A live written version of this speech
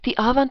The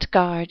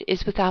avant-garde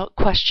is without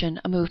question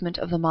a movement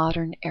of the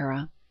modern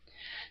era.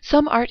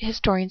 Some art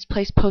historians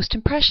place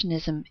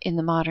post-impressionism in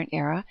the modern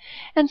era,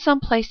 and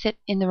some place it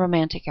in the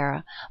Romantic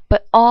era,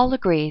 but all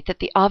agree that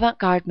the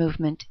avant-garde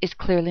movement is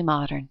clearly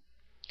modern.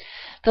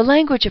 The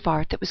language of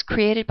art that was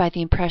created by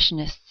the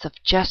Impressionists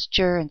of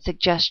gesture and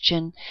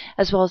suggestion,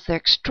 as well as their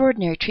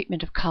extraordinary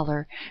treatment of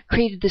color,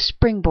 created the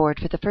springboard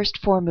for the first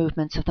four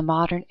movements of the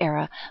modern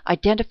era,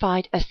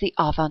 identified as the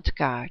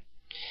avant-garde.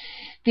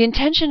 The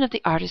intention of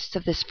the artists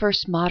of this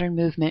first modern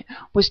movement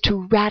was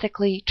to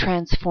radically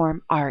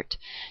transform art,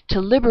 to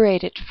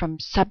liberate it from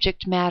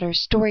subject matter,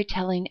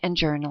 storytelling, and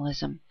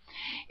journalism.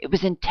 It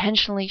was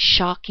intentionally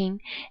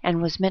shocking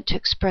and was meant to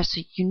express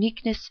a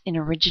uniqueness and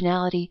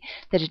originality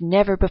that had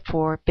never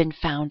before been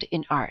found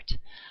in art.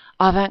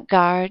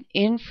 Avant-garde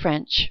in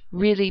French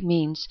really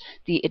means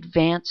the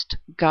advanced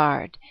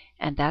guard,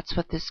 and that's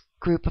what this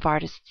group of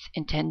artists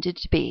intended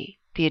to be,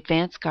 the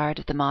advanced guard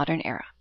of the modern era.